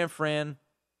like San Fran.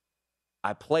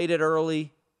 I played it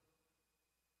early.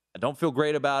 I don't feel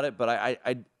great about it, but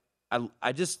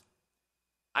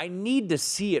I need to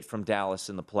see it from Dallas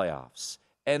in the playoffs.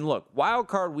 And look, wild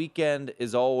card weekend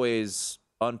is always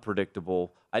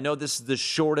unpredictable. I know this is the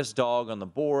shortest dog on the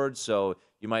board, so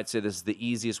you might say this is the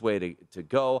easiest way to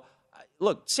go.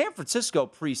 Look, San Francisco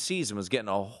preseason was getting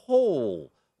a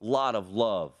whole lot of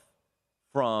love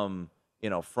from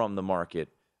the market.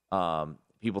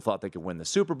 People thought they could win the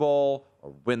Super Bowl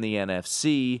or win the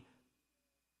NFC.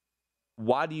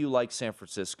 Why do you like San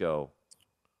Francisco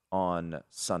on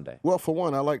Sunday? Well, for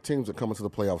one, I like teams that come into the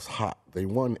playoffs hot. They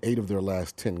won 8 of their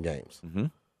last 10 games. Mm-hmm.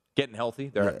 Getting healthy.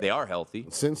 They are healthy.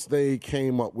 Since they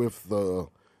came up with the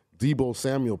Deebo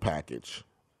Samuel package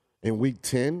in Week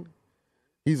 10,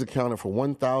 he's accounted for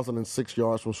 1,006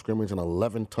 yards from scrimmage and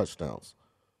 11 touchdowns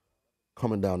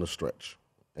coming down the stretch.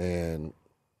 And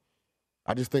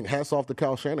I just think hats off to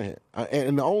Kyle Shanahan.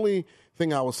 And the only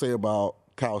thing I will say about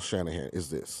Kyle Shanahan is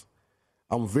this.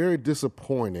 I'm very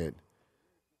disappointed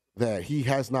that he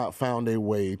has not found a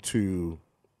way to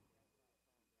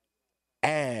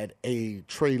add a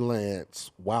Trey Lance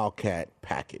Wildcat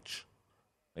package.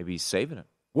 Maybe he's saving it.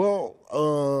 Well,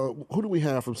 who do we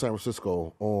have from San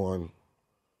Francisco on?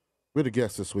 We had a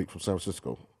guest this week from San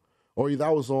Francisco. Or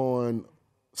that was on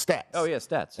Stats. Oh, yeah,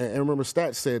 Stats. And remember,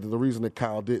 Stats said that the reason that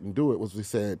Kyle didn't do it was he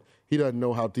said he doesn't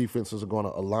know how defenses are going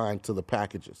to align to the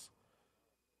packages.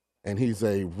 And he's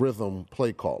a rhythm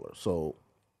play caller. So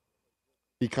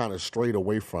he kind of strayed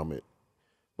away from it.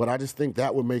 But I just think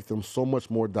that would make them so much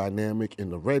more dynamic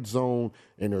in the red zone,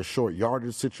 in their short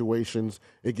yardage situations.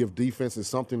 It gives defenses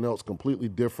something else completely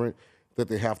different that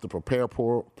they have to prepare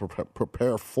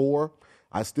for.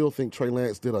 I still think Trey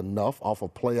Lance did enough off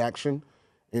of play action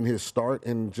in his start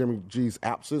in Jimmy G's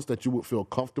absence that you would feel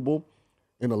comfortable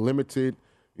in a limited,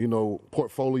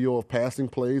 portfolio of passing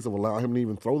plays of allowing him to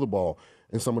even throw the ball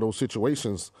in some of those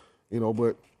situations,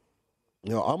 but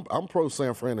I'm pro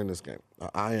San Fran in this game.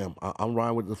 I am. I'm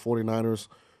riding with the 49ers.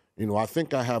 I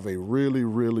think I have a really,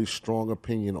 really strong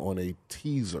opinion on a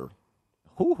teaser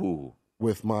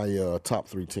with my top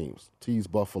three teams. Tease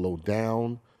Buffalo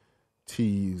down,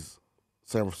 tease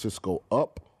San Francisco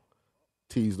up,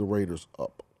 tease the Raiders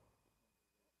up.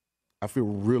 I feel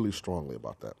really strongly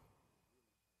about that.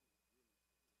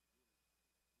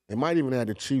 They might even add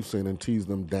the Chiefs in and tease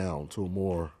them down to a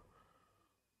more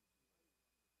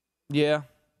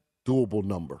doable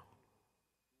number.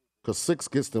 Because 6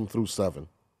 gets them through 7.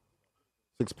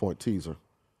 6-point teaser.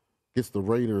 Gets the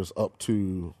Raiders up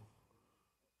to,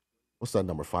 what's that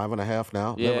number, 5.5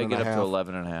 now? Yeah, get up to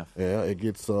 11.5. Yeah, it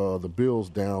gets the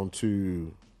Bills down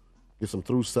to, gets them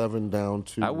through 7 down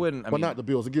to. Not the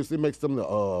Bills. It makes them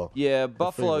the.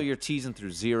 Buffalo, you're teasing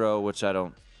through 0, which I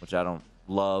don't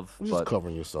love. You're just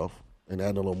covering yourself and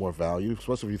adding a little more value,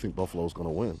 especially if you think Buffalo's going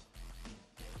to win.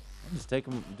 Just take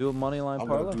them, do a money line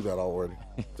parlay. I'm going to do that already.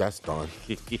 That's done.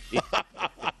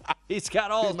 He's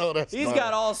got all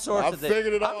sorts of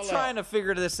things. I'm trying to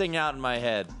figure this thing out in my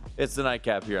head. It's the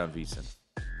Nightcap here on VSiN.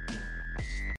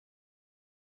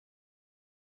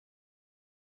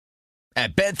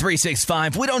 At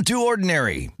Bet365, we don't do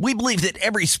ordinary. We believe that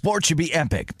every sport should be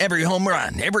epic. Every home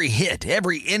run, every hit,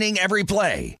 every inning, every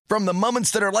play. From the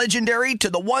moments that are legendary to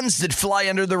the ones that fly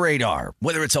under the radar.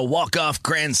 Whether it's a walk-off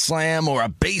grand slam or a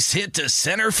base hit to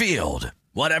center field.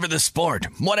 Whatever the sport,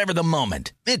 whatever the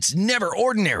moment. It's never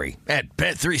ordinary at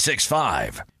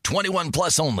Bet365. 21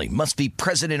 plus only. Must be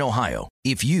present in Ohio.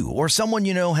 If you or someone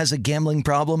you know has a gambling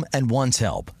problem and wants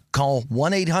help, call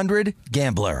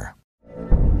 1-800-GAMBLER.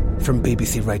 From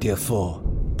BBC Radio 4,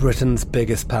 Britain's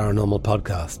biggest paranormal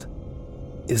podcast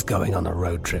is going on a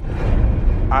road trip.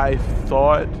 I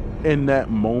thought in that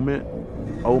moment,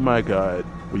 oh my God,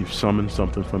 we've summoned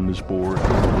something from this board.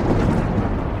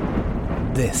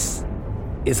 This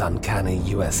is Uncanny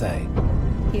USA.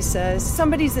 He says,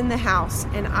 somebody's in the house,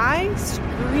 and I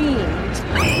screamed.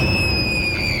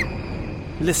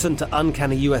 Listen to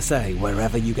Uncanny USA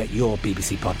wherever you get your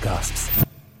BBC podcasts,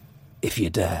 if you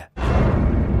dare.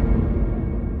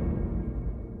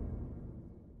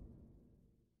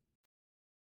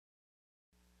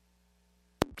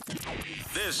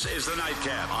 This is the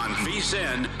Nightcap on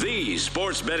VSiN, the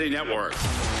Sports Betting Network.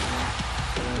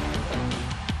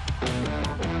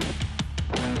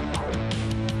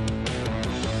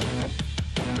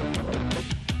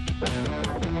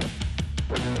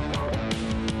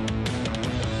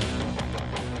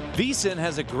 VSiN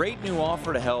has a great new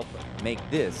offer to help make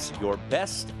this your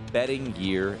best betting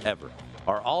year ever.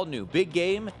 Our all-new Big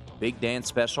Game, Big Dance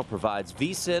Special provides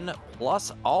VSiN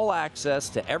plus all access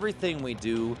to everything we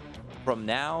do from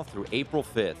now through April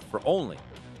 5th for only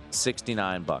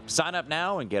 $69. Sign up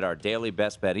now and get our daily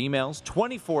best bet emails,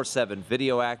 24/7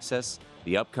 video access,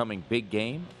 the upcoming big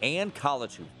game, and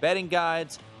college hoop betting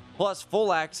guides, plus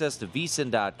full access to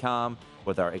VSiN.com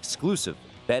with our exclusive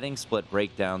betting split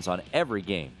breakdowns on every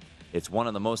game. It's one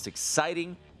of the most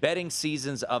exciting betting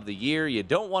seasons of the year. You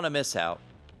don't want to miss out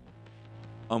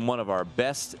on one of our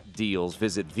best deals.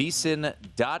 Visit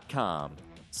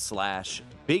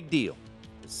VSiN.com/big deal.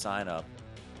 Sign up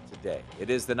today. It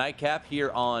is the Nightcap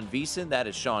here on VSiN. That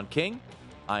is Sean King.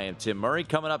 I am Tim Murray.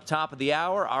 Coming up top of the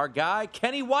hour, our guy,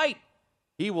 Kenny White.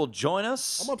 He will join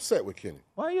us. I'm upset with Kenny.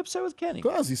 Why are you upset with Kenny?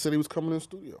 Because he said he was coming in the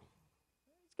studio.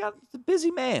 He's a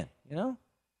busy man,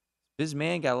 Busy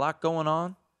man, got a lot going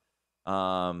on.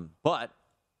 But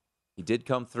he did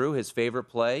come through. His favorite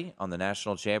play on the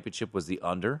national championship was the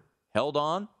under. Held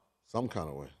on. Some kind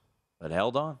of way. But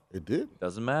held on. It did.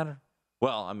 Doesn't matter.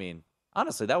 Well,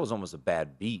 honestly, that was almost a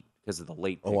bad beat because of the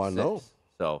late pick six. Know.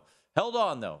 So, held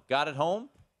on, though. Got it home.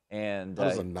 And that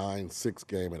was a 9-6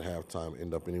 game at halftime.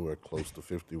 End up anywhere close to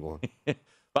 51.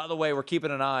 By the way, we're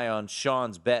keeping an eye on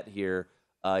Sean's bet here.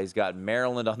 He's got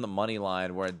Maryland on the money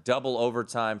line. We're in double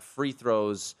overtime free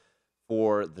throws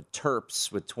for the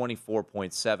Terps with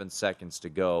 24.7 seconds to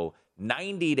go.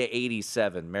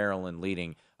 90-87, Maryland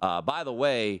leading. By the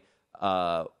way,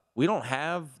 we don't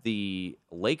have the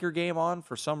Laker game on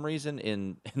for some reason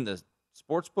in the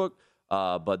sports book,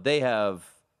 but they have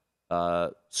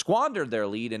squandered their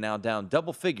lead and now down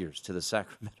double figures to the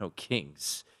Sacramento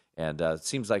Kings. And it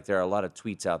seems like there are a lot of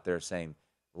tweets out there saying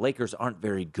Lakers aren't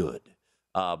very good.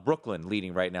 Brooklyn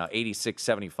leading right now,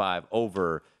 86-75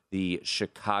 over the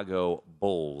Chicago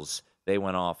Bulls. They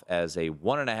went off as a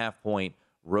 1.5-point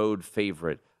road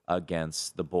favorite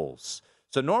against the Bulls.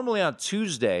 So normally on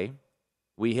Tuesday,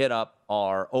 we hit up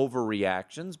our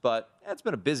overreactions, but it's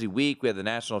been a busy week. We had the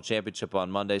national championship on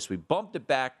Monday, so we bumped it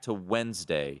back to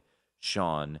Wednesday,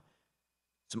 Sean.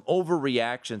 Some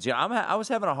overreactions. I was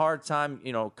having a hard time.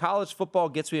 College football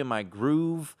gets me in my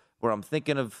groove where I'm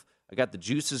thinking of, I got the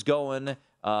juices going.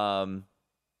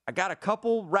 I got a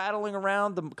couple rattling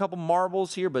around, a couple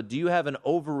marbles here, but do you have an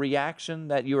overreaction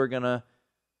that you are going to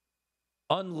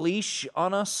unleash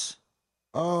on us?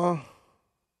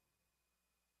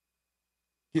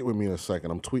 Get with me in a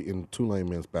second. I'm tweeting Tulane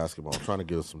men's basketball. I'm trying to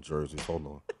get us some jerseys. Hold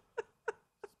on.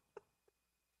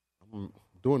 I'm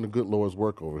doing the good Lord's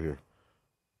work over here.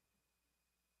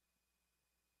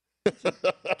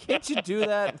 Can't you do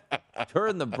that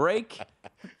during the break?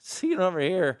 See it over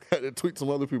here. Tweet some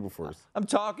other people first. I'm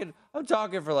talking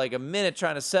for like a minute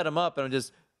trying to set them up, and I'm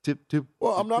just tip.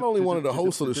 Well, I'm not only one of the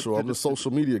hosts of the show, I'm the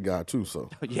social media guy too. So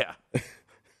yeah.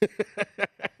 Social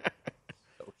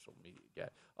media guy.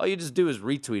 All you just do is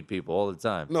retweet people all the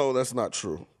time. No, that's not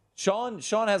true. Sean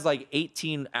has like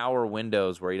 18-hour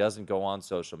windows where he doesn't go on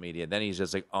social media. Then he's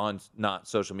just like on not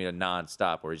social media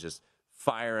nonstop, where he's just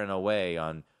firing away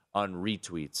on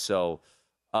retweets. So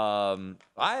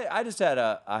I just had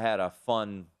a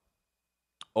fun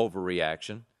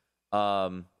overreaction.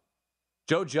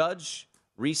 Joe Judge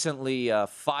recently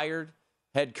fired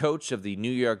head coach of the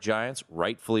New York Giants,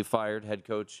 rightfully fired head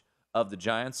coach of the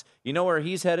Giants. You know where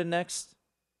he's headed next?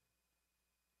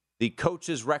 The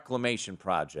Coaches Reclamation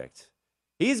Project.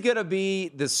 He's going to be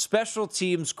the special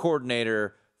teams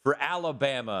coordinator for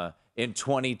Alabama in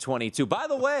 2022. By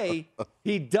the way,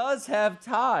 he does have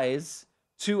ties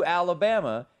to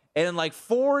Alabama. And in like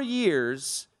 4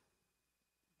 years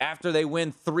after they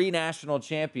win 3 national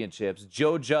championships,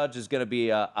 Joe Judge is going to be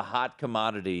a hot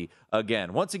commodity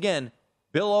again. Once again,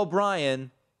 Bill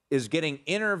O'Brien is getting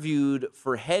interviewed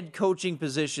for head coaching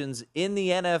positions in the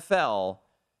NFL.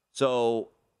 So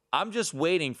I'm just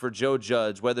waiting for Joe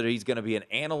Judge, whether he's going to be an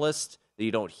analyst that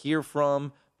you don't hear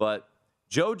from. But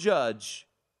Joe Judge,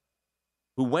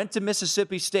 who went to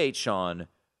Mississippi State, Sean,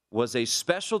 was a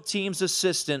special teams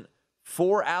assistant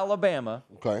for Alabama.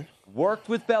 Okay. Worked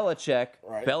with Belichick.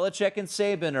 Right. Belichick and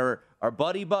Saban are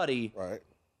buddy-buddy. Right.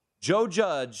 Joe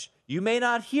Judge, you may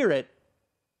not hear it,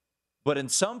 but in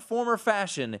some form or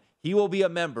fashion, he will be a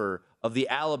member of the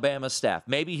Alabama staff.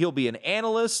 Maybe he'll be an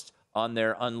analyst on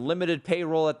their unlimited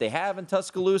payroll that they have in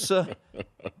Tuscaloosa,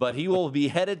 but he will be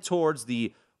headed towards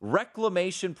the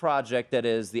reclamation project that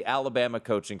is the Alabama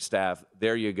coaching staff.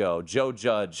 There you go. Joe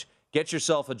Judge, get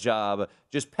yourself a job.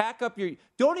 Just pack up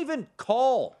don't even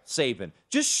call Saban.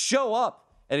 Just show up.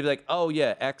 And he'd be like, oh,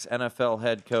 yeah, ex-NFL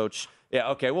head coach.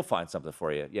 Yeah, okay, we'll find something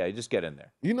for you. Yeah, you just get in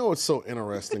there. You know what's so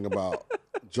interesting about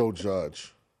Joe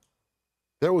Judge?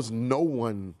 There was no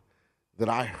one that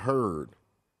I heard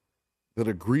that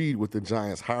agreed with the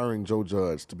Giants hiring Joe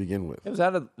Judge to begin with. It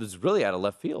was really out of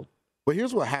left field. But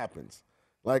here's what happens.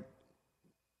 Like,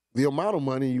 the amount of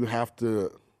money you have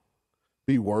to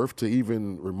be worth to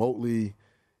even remotely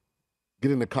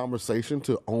get in the conversation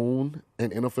to own an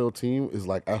NFL team is,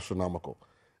 like, astronomical.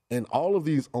 And all of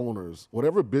these owners,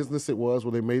 whatever business it was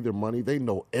where they made their money, they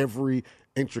know every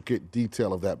intricate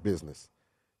detail of that business.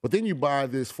 But then you buy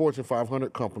this Fortune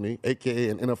 500 company,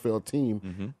 a.k.a. an NFL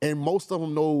team, and most of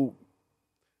them know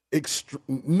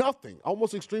nothing,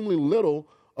 almost extremely little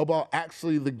about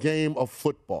actually the game of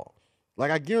football.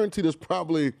 Like, I guarantee there's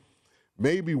probably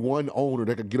maybe one owner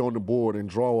that could get on the board and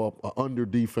draw up an under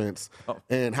defense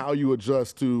and how you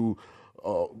adjust to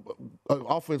an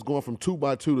offense going from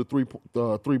 2x2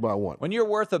 to 3x1. When you're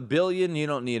worth $1 billion, you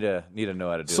don't need to know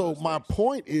how to do it. So my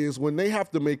point is, when they have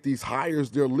to make these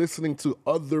hires, they're listening to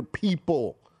other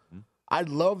people. I'd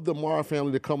love the Mara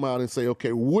family to come out and say, okay,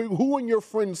 who in your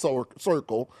friend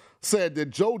circle said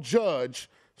that Joe Judge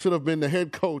should have been the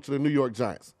head coach of the New York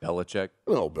Giants? Belichick?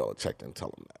 No, Belichick didn't tell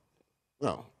him that.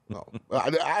 No.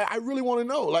 I really want to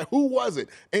know, like, who was it?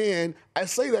 And I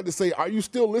say that to say, are you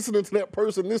still listening to that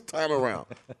person this time around?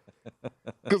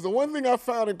 Because the one thing I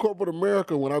found in corporate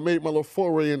America when I made my little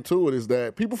foray into it is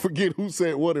that people forget who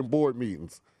said what in board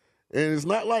meetings. And it's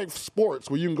not like sports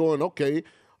where you can go in, okay,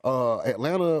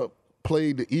 Atlanta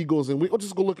played the Eagles, and we'll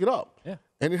just go look it up. Yeah.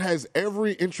 And it has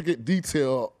every intricate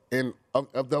detail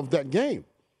of that game.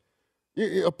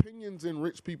 Opinions in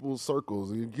rich people's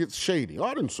circles, and it gets shady. Oh,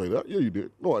 I didn't say that. Yeah, you did.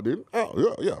 No, I didn't.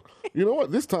 Oh, yeah. You know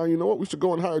what? This time, you know what? We should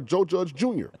go and hire Joe Judge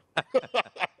Jr.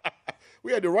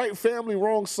 We had the right family,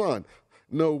 wrong son.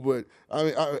 No, but I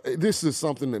mean, this is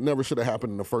something that never should have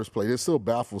happened in the first place. It still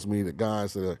baffles me that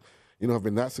guys that have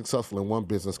been that successful in one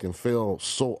business can fail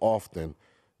so often,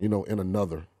 in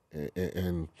another.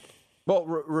 And well,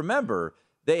 remember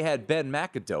they had Ben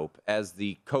McAdope as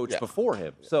the coach before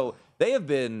him, so they have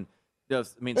been. I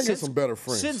mean, they get some better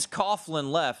friends since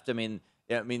Coughlin left. I mean,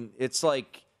 it's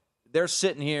like they're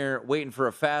sitting here waiting for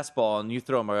a fastball, and you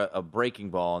throw them a breaking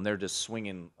ball, and they're just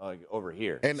swinging over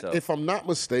here. And if I'm not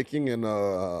mistaken, and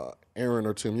Aaron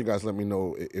or Tim, you guys let me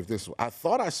know if this. I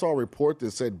thought I saw a report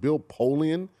that said Bill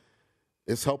Polian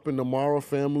is helping the Mara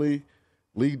family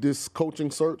lead this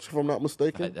coaching search, if I'm not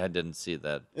mistaken. I didn't see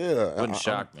that. Yeah. Wouldn't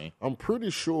shock me. I'm pretty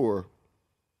sure,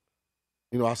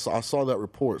 I saw that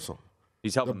report. So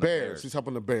he's helping the Bears. He's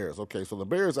helping the Bears. Okay, so the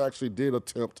Bears actually did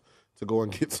attempt to go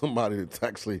and get somebody that's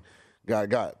actually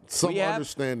got some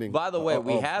understanding. By the way,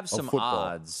 we have some football.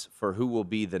 odds for who will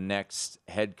be the next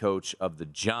head coach of the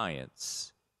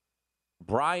Giants.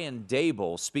 Brian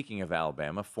Daboll, speaking of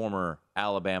Alabama, former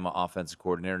Alabama offensive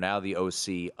coordinator, now the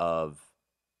OC of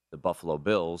the Buffalo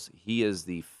Bills. He is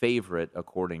the favorite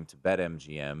according to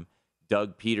BetMGM.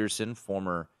 Doug Peterson,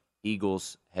 former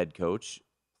Eagles head coach,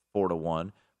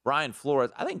 4-1. Brian Flores,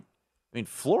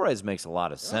 Flores makes a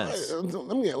lot of sense.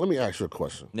 Let me ask you a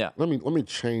question. Yeah. Let me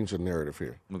change the narrative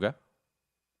here. Okay.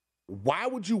 Why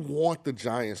would you want the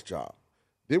Giants job?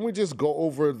 Didn't we just go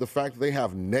over the fact that they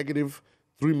have negative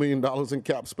 $3 million in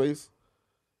cap space?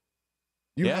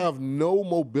 You have no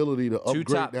mobility to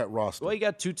upgrade that roster. Well, you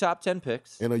got 2 top 10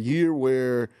 picks. In a year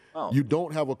where you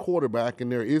don't have a quarterback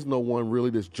and there is no one really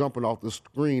that's jumping off the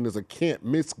screen as a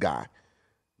can't-miss guy.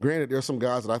 Granted, there's some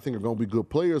guys that I think are going to be good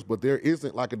players, but there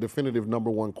isn't like a definitive number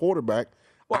one quarterback,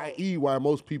 i.e. why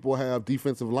most people have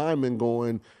defensive linemen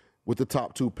going with the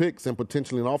top 2 picks and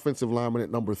potentially an offensive lineman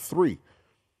at number 3.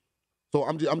 So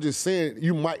I'm just saying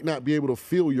you might not be able to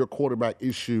fill your quarterback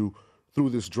issue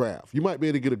through this draft. You might be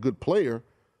able to get a good player.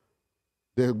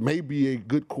 There may be a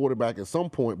good quarterback at some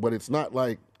point, but it's not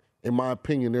like, in my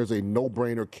opinion, there's a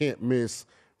no-brainer, can't-miss,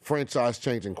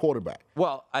 franchise-changing quarterback.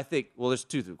 Well, I think, there's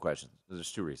 2 questions.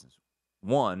 There's 2 reasons.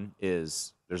 One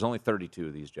is there's only 32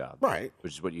 of these jobs. Right.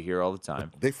 Which is what you hear all the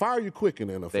time. They fire you quick in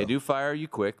the NFL. They do fire you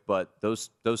quick, but those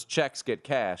checks get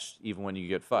cashed even when you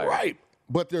get fired. Right.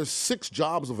 But there's 6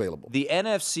 jobs available. The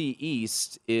NFC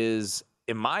East is,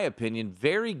 in my opinion,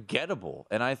 very gettable.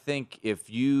 And I think if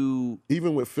you...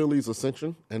 Even with Philly's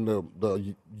ascension and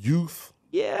the youth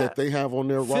that they have on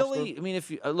their roster. Philly, I mean, if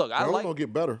you... Look, they're going to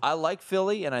get better. I like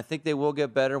Philly, and I think they will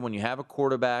get better when you have a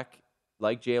quarterback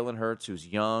like Jalen Hurts who's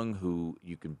young, who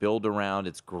you can build around.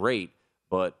 It's great.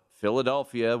 But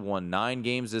Philadelphia won 9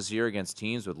 games this year against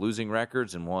teams with losing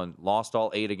records and lost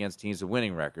all 8 against teams with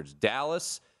winning records.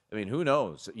 Dallas... I mean, who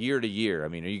knows? Year to year. I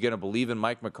mean, are you going to believe in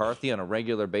Mike McCarthy on a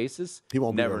regular basis? He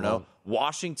won't. Never know.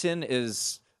 Washington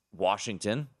is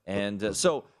Washington, and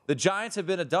so the Giants have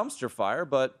been a dumpster fire.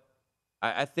 But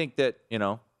I think that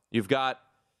you've got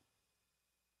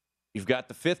the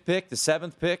 5th pick, the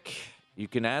 7th pick. You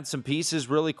can add some pieces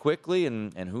really quickly,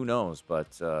 and who knows?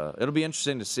 But it'll be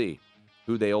interesting to see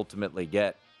who they ultimately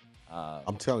get.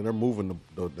 I'm telling you, they're moving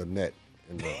the net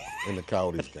in the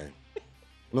Coyotes game.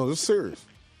 No, this is serious.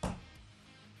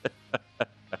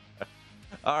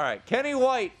 All right, Kenny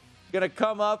White going to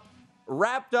come up,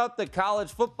 wrapped up the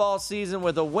college football season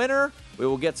with a winner. We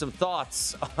will get some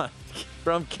thoughts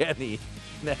from Kenny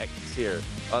next here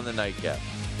on the Nightcap.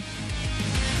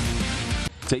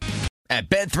 At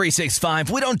Bet365,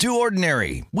 we don't do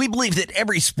ordinary. We believe that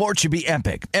every sport should be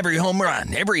epic. Every home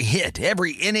run, every hit,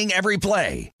 every inning, every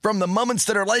play. From the moments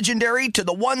that are legendary to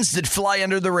the ones that fly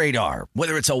under the radar.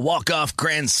 Whether it's a walk-off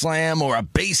grand slam or a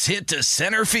base hit to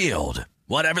center field.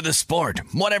 Whatever the sport,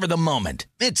 whatever the moment.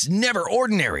 It's never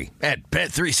ordinary at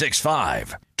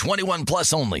Bet365. 21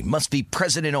 plus only. Must be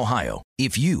present in Ohio.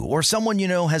 If you or someone you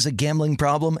know has a gambling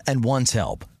problem and wants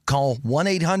help, call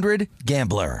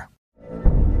 1-800-GAMBLER.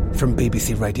 From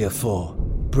BBC Radio 4,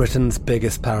 Britain's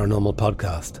biggest paranormal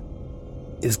podcast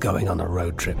is going on a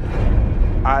road trip.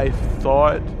 I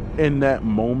thought in that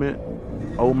moment,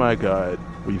 oh my God,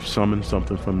 we've summoned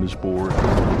something from this board.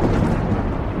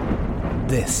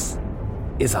 This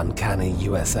is Uncanny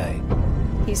USA.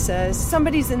 He says,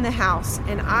 somebody's in the house,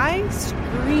 and I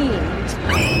screamed.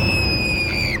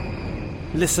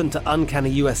 Listen to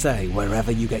Uncanny USA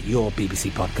wherever you get your BBC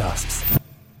podcasts,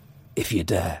 if you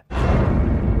dare.